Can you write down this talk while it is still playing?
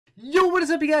Yo, what is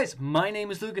up, you guys? My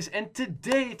name is Lucas, and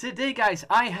today, guys,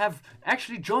 I have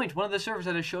actually joined one of the servers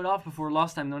that I showed off before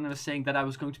last time. When I was saying that I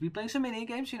was going to be playing some mini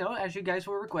games, you know, as you guys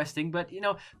were requesting. But you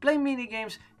know, playing mini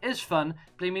games is fun.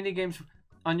 Playing mini games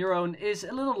on your own is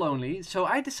a little lonely. So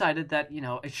I decided that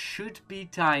it should be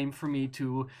time for me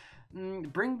to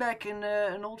bring back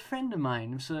an old friend of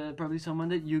mine. So probably someone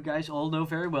that you guys all know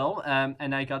very well.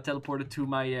 And I got teleported to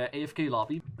my AFK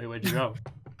lobby. Wait, where'd you go?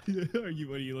 What are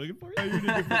you looking for? Oh, you're in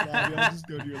a different lobby. I'll just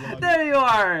go to your lobby. There you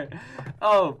are!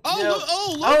 Oh,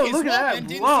 Lucas, look at that. Man,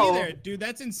 didn't Whoa. see there. Dude,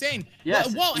 that's insane.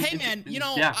 Yes. Well, hey, man, you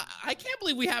know, yeah. I can't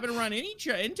believe we happen to run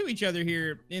into each other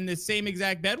here in the same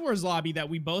exact Bed Wars lobby that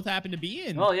we both happen to be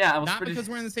in. Well, yeah, Not because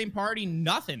we're in the same party,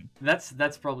 nothing.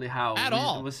 That's probably how. At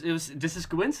all. This is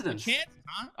coincidence. Chance,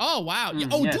 huh? Oh, wow.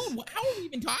 Yes. Dude, how are we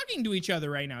even talking to each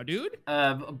other right now, dude?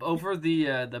 Over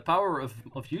the power of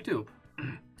YouTube.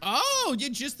 Oh, yeah,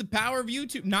 just the power of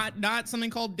YouTube, not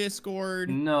something called Discord.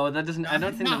 No, that doesn't. I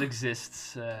don't think that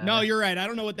exists. No, you're right. I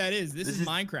don't know what that is. This is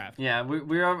Minecraft. Yeah,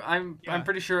 we are. I'm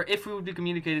pretty sure if we would be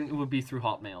communicating, it would be through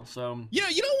Hotmail. So. You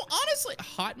know, honestly,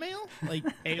 Hotmail, like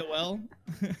AOL.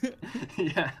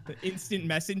 Yeah. The instant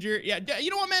messenger. Yeah.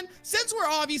 You know what, man? Since we're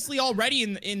obviously already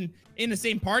in the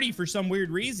same party for some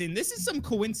weird reason, this is some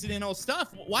coincidental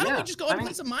stuff. Why don't we just go and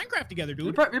play some Minecraft together, dude?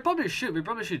 We probably should. We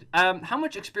probably should. How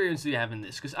much experience do you have in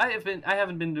this? Because I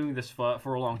haven't been doing this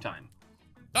for a long time.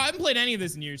 I haven't played any of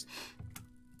this in years.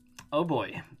 Oh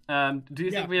boy. Do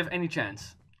you think we have any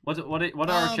chance? What are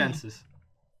our chances?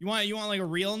 You want like a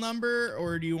real number,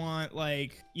 or do you want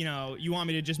like, you want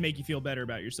me to just make you feel better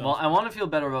about yourself? Well, I want to feel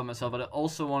better about myself, but I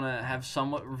also want to have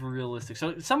somewhat realistic.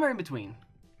 So somewhere in between.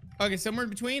 Okay, somewhere in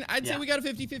between. I'd say we got a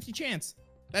 50-50 chance.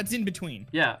 That's in between.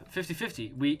 Yeah,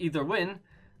 50-50. We either win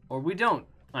or we don't.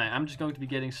 All right, I'm just going to be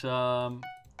getting some.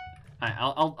 All right,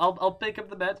 I'll pick up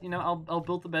the bed. You know, I'll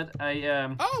build the bed.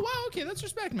 Oh wow, okay, that's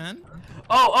respect, man.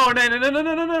 Oh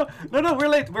no! We're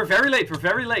late. We're very late. We're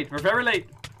very late.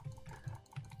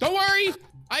 Don't worry,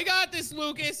 I got this,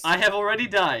 Lucas. I have already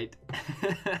died.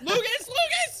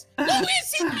 Lucas!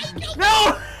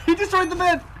 No! He destroyed the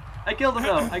bed. I killed him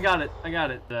though. I got it.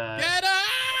 Get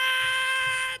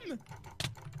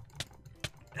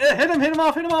him! Hit him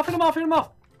off.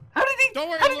 How did he? Don't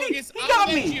worry, Lucas. He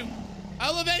got me.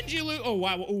 I'll avenge you, Luke. Oh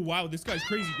wow, this guy's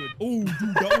crazy good. Oh,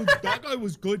 dude, that guy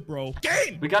was good, bro.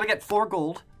 Game. We gotta get 4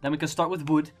 gold. Then we can start with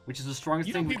wood, which is the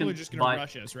strongest thing we can buy. People are just gonna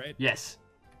rush us, right? Yes.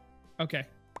 Okay.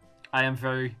 I am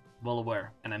very well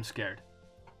aware, and I'm scared.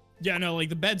 Yeah, no, like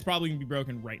the bed's probably gonna be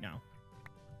broken right now.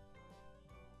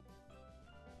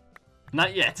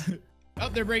 Not yet. Oh,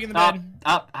 they're breaking the bed.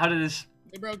 How did this?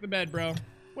 They broke the bed, bro.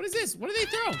 What is this? What do they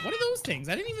throw? What are those things?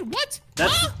 I didn't even. What?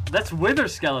 That's wither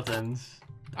skeletons.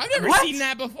 I've never seen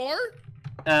that before.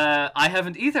 I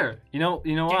haven't either. You know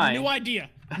why? New idea.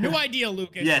 New idea,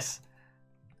 Lucas. Yes.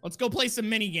 Let's go play some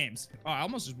mini games. Oh, I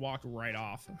almost just walked right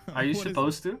off. Are you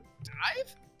supposed to?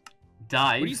 Dive?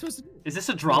 Dive? What are you supposed to do? Is this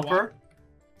a dropper?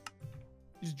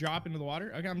 Just drop into the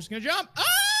water? Okay, I'm just gonna jump. Ah!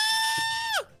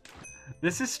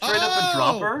 This is straight up a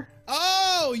dropper?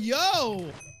 Oh,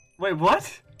 yo! Wait,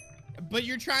 what? But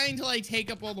you're trying to like take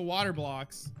up all the water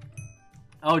blocks.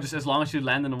 Oh, just as long as you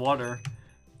land in the water.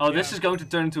 Oh, yeah. This is going to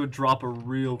turn into a dropper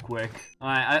real quick.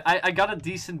 Alright, I got a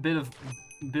decent bit of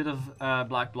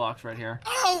black blocks right here.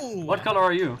 Oh! What color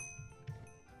are you?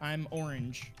 I'm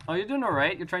orange. Oh, you're doing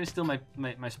alright. You're trying to steal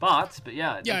my spots, but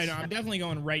yeah. Yeah, I know. I'm definitely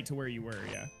going right to where you were,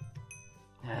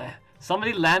 yeah.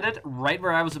 Somebody landed right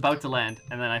where I was about to land,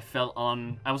 and then I fell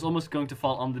on. I was almost going to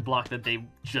fall on the block that they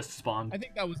just spawned. I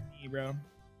think that was me, bro.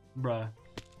 Bruh.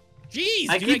 Jeez!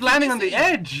 I keep landing on the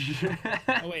edge!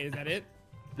 Oh, wait, is that it?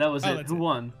 That was it. Who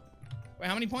won? Wait,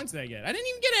 how many points did I get? I didn't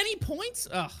even get any points?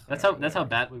 Ugh. That's how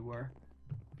bad we were.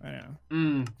 I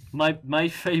know. My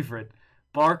favorite.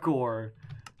 Parkour.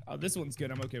 Oh, this one's good.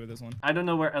 I'm okay with this one. I don't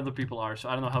know where other people are, so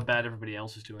I don't know how bad everybody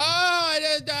else is doing. Oh, I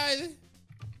just died.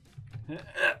 Oh,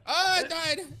 I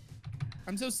died.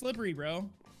 I'm so slippery, bro.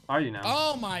 Are you now?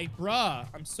 Oh my, bruh.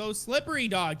 I'm so slippery,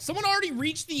 dog. Someone already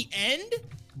reached the end?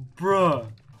 Bruh.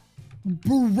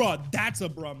 Bruh. That's a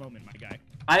bruh moment, my guy.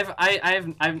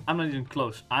 I'm not even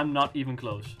close. I'm not even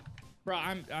close. Bro,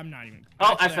 I'm not even.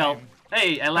 Oh, I fell.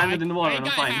 Hey, I landed in the water. I got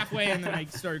I'm fine. halfway and then I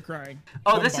started crying.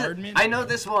 Oh, this is. I know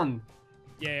this one.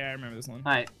 Yeah, I remember this one.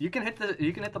 All right, you can hit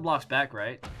the blocks back,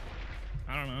 right?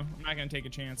 I don't know. I'm not gonna take a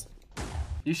chance.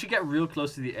 You should get real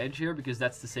close to the edge here because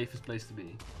that's the safest place to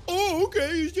be. Oh,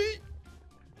 okay, you see?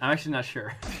 I'm actually not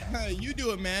sure. You do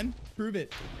it, man. Prove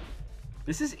it.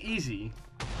 This is easy.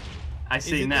 I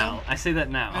say now. I say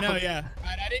that now. I know, yeah.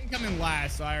 I didn't come in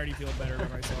last, so I already feel better about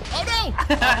myself. Oh, no!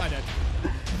 Oh, I did.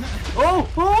 Oh,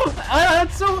 oh!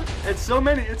 It's so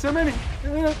many. It's so many.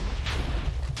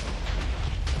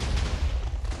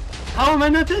 How am I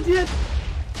not dead yet?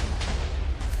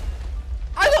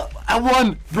 I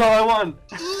won, bro. I won.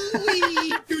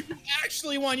 Dude, you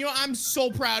actually won. You know, I'm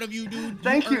so proud of you, dude.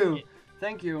 Thank you.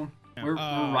 Thank you. We're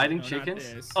riding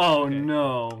chickens. Oh okay.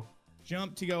 No.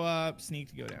 Jump to go up, sneak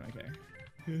to go down. Okay.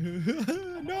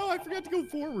 No, I forgot to go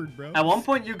forward, bro. At one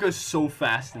point, you go so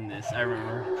fast in this. I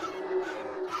remember.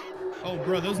 Oh,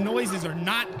 bro, those noises are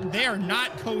not. They are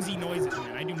not cozy noises,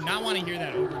 man. I do not want to hear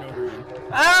that over and over again.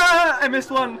 Ah! I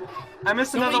missed one. I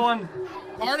missed another one.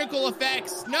 Particle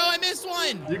effects. No, I missed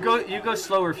one. You go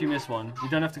slower if you miss one. You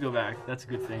don't have to go back. That's a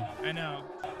good thing. I know.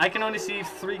 I can only see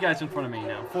 3 guys in front of me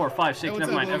now. 4, 5, 6.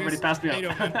 Never mind. Everybody passed me up.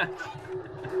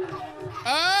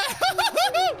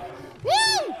 Woo!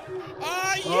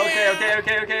 Oh, yeah!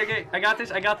 Okay. I got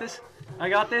this.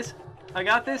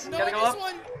 No, Gotta go up.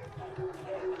 One.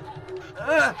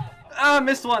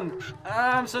 Missed one.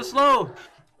 I'm so slow.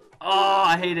 Oh,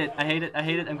 I hate it.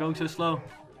 I'm going so slow.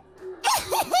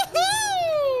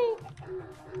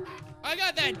 I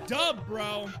got that dub,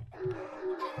 bro.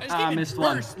 I missed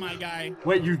one. My guy.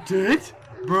 Wait, you did?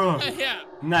 Bro. Yeah.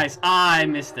 Nice. I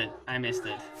missed it. I'm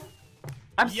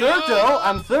third, though.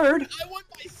 I'm third. I won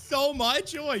by so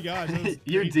much. Oh, my God.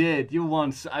 You did. You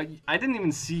won. I didn't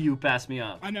even see you pass me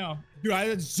up. I know. Dude,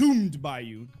 I zoomed by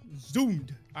you.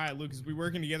 Zoomed. All right, Lucas, we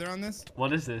working together on this?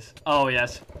 What is this? Oh,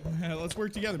 yes. Let's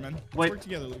work together, man. Wait. Work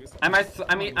together, Lucas. I'm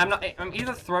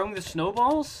either throwing the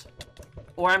snowballs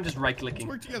or I'm just right-clicking.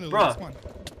 Let's work together, Bruh. Lucas.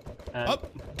 Come on.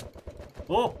 Up.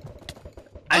 Oh.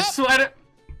 I swear to...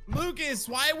 Lucas,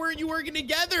 why weren't you working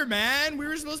together, man? We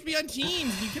were supposed to be on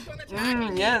teams. You kept on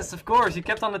attacking me. Yes, of course. You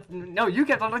kept on... No, you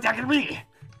kept on attacking me.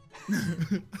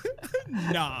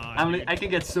 Nah. I can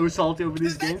get so salty over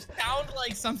these games. That sound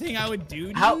like something I would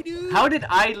do to you, dude? How did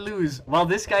I lose while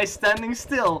this guy's standing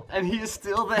still and he is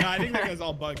still there? No, I think that guy's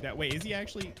all bugged out. Wait, is he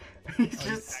actually? He's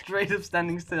just straight up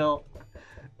standing still.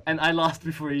 And I lost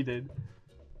before he did.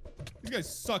 These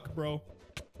guys suck, bro.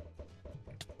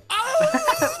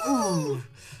 Oh!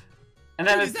 And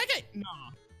then is that guy?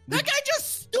 Nah. That guy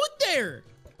just stood there.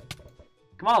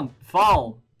 Come on,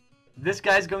 fall. This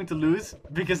guy's going to lose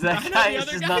because that guy is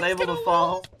just not able to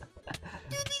fall.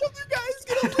 Dude, the other guy's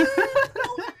gonna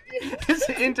lose. His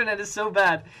internet is so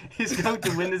bad. He's going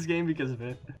to win this game because of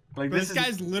it. Like this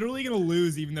guy's literally gonna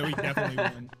lose, even though he definitely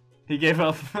won. He gave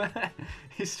up.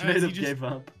 He straight up gave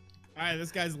up. All right,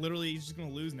 this guy's literally just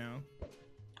gonna lose now.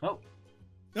 Oh.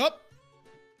 Nope.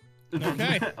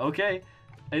 Okay. Okay.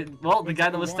 Well, the guy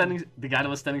that was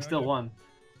standing still won.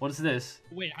 What is this?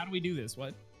 Wait, how do we do this?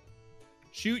 What?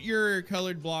 Shoot your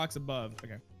colored blocks above.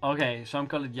 Okay. Okay, so I'm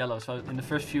colored yellow. So in the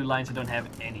first few lines, I don't have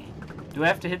any. Do I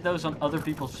have to hit those on other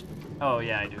people's? Oh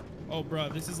yeah, I do. Oh, bro,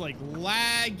 this is like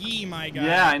laggy, my guy.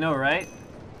 Yeah, I know, right?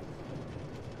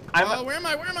 Oh, where am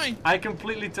I? Where am I? I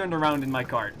completely turned around in my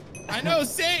cart. I know,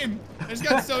 same. I just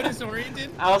got so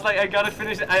disoriented. I was like, I gotta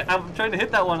finish it. I'm trying to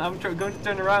hit that one. I'm going to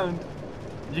turn around.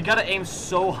 You gotta aim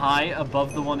so high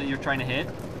above the one that you're trying to hit.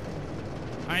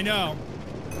 I know.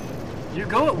 You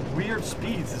go at weird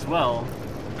speeds as well.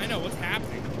 I know, what's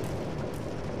happening?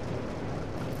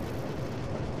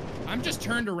 I'm just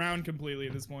turned around completely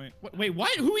at this point. Wait,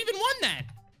 what? Who even won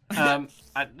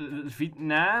that?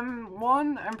 Vietnam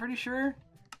won, I'm pretty sure.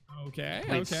 Okay,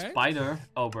 Wait, okay. Spider.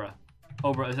 Oh, bruh.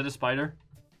 Oh, bruh, is it a spider?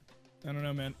 I don't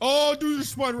know, man. Oh, dude, there's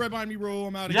a spider right behind me, bro.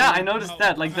 I'm out of here. Yeah, I noticed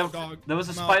that. Like, there was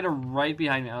a spider right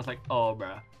behind me. I was like, oh,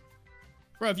 bruh.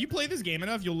 Bro, if you play this game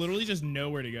enough, you'll literally just know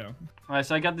where to go. Alright,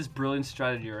 so I got this brilliant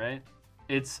strategy, right?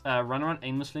 It's run around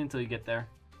aimlessly until you get there.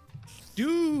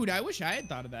 Dude, I wish I had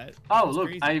thought of that. Oh, look,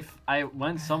 crazy. I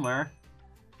went somewhere.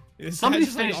 Somebody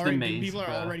finished the maze. People are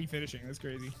already finishing. That's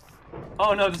crazy.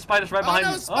 Oh no, the spider's right behind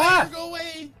me. Spider, go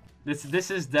away! This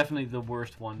is definitely the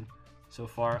worst one so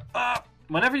far.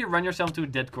 Whenever you run yourself to a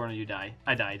dead corner, you die.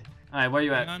 I died. Alright, where are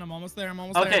you at? Hang on, I'm almost there. I'm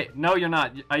almost there. Okay, no, you're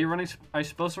not. Are you running? Are you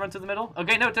supposed to run to the middle?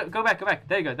 Okay, no, go back, go back.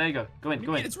 There you go, there you go. Go in,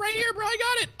 go in. It's right here, bro. I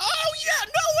got it. Oh yeah,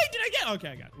 no, wait, did I get? Okay,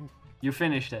 I got it. Ooh. You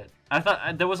finished it. I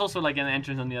thought there was also like an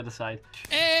entrance on the other side.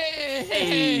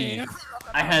 Hey!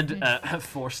 I had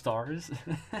 4 stars.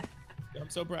 I'm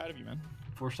so proud of you, man.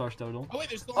 4 stars total. Oh wait,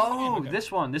 there's still one. Okay.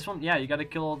 This one. Yeah, you gotta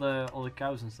kill all the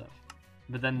cows and stuff,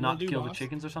 but then not kill the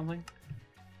chickens or something.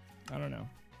 I don't know.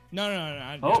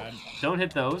 No. Oh, don't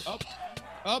hit those.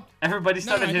 Up. Everybody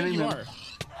started hitting them.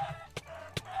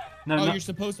 No, you're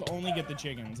supposed to only get the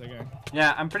chickens. Okay.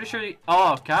 Yeah, I'm pretty sure.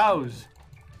 Oh, cows.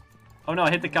 Oh no, I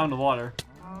hit the cow in the water.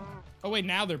 Oh wait,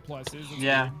 now they're pluses. That's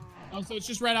yeah. Weird. Oh, so it's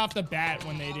just right off the bat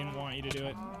when they didn't want you to do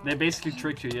it. They basically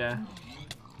tricked you, yeah.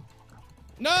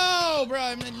 No, bro,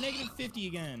 I'm at -50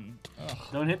 again. Ugh.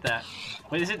 Don't hit that.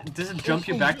 Wait, does it jump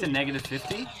you back to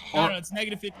 -50? No, no, it's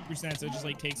 -50%, so it just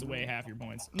like takes away half your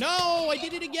points. No, I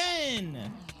did it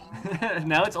again.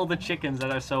 Now it's all the chickens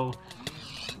that are so...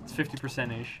 It's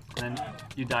 50%-ish, and then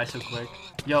you die so quick.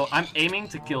 Yo, I'm aiming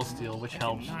to kill steal, which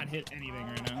helps. Not hit anything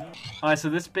right now. Alright, so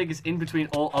this pig is in between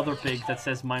all other pigs that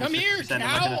says -50%. Come here, cow! I'm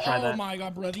not gonna try that. Oh my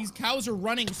god, bro, these cows are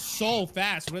running so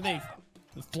fast. What are they?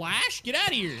 The Flash? Get out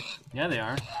of here! Yeah, they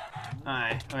are.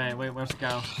 Alright, wait, where's the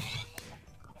cow?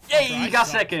 Yay, you got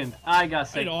second! I got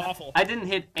second. Awful. I didn't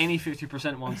hit any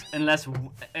 50% ones,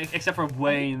 except for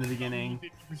way in the beginning.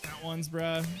 50% ones,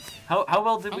 bro. How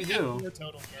well did we do?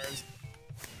 Total scores.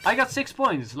 I got 6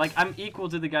 points. Like, I'm equal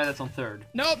to the guy that's on third.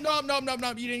 Nope.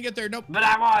 You didn't get there. Nope. But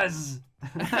I was!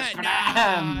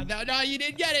 no, you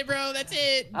didn't get it, bro. That's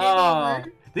it. Game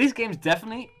over. These games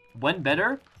definitely went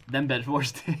better than Bed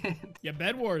Wars did. Yeah,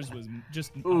 Bed Wars was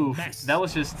just a mess. That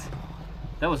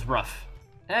was rough.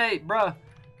 Hey, bruh.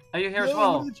 Are you here as What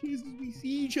well? are the chances we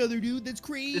see each other, dude? That's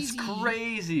crazy. It's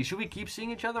crazy. Should we keep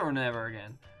seeing each other or never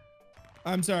again?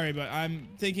 I'm sorry, but I'm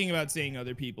thinking about seeing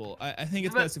other people. I think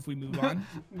it's best if we move on.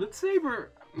 But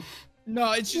Saber.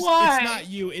 No, it's just Why? it's not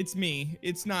you. It's me.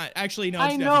 It's not actually. No,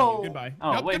 it's I definitely know. you. Goodbye.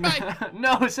 Oh Nope, wait, goodbye.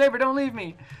 no, Saber, don't leave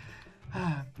me.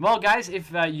 Well, guys,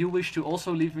 if you wish to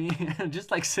also leave me, just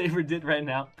like Saber did right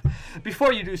now,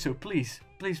 before you do so, please,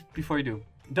 before you do,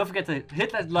 don't forget to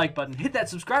hit that like button, hit that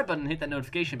subscribe button, hit that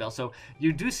notification bell, so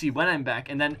you do see when I'm back.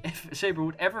 And then if Saber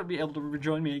would ever be able to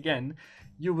rejoin me again,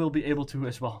 you will be able to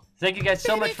as well. Thank you guys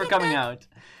so much for coming out,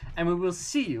 and we will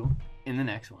see you in the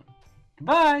next one.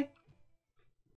 Goodbye.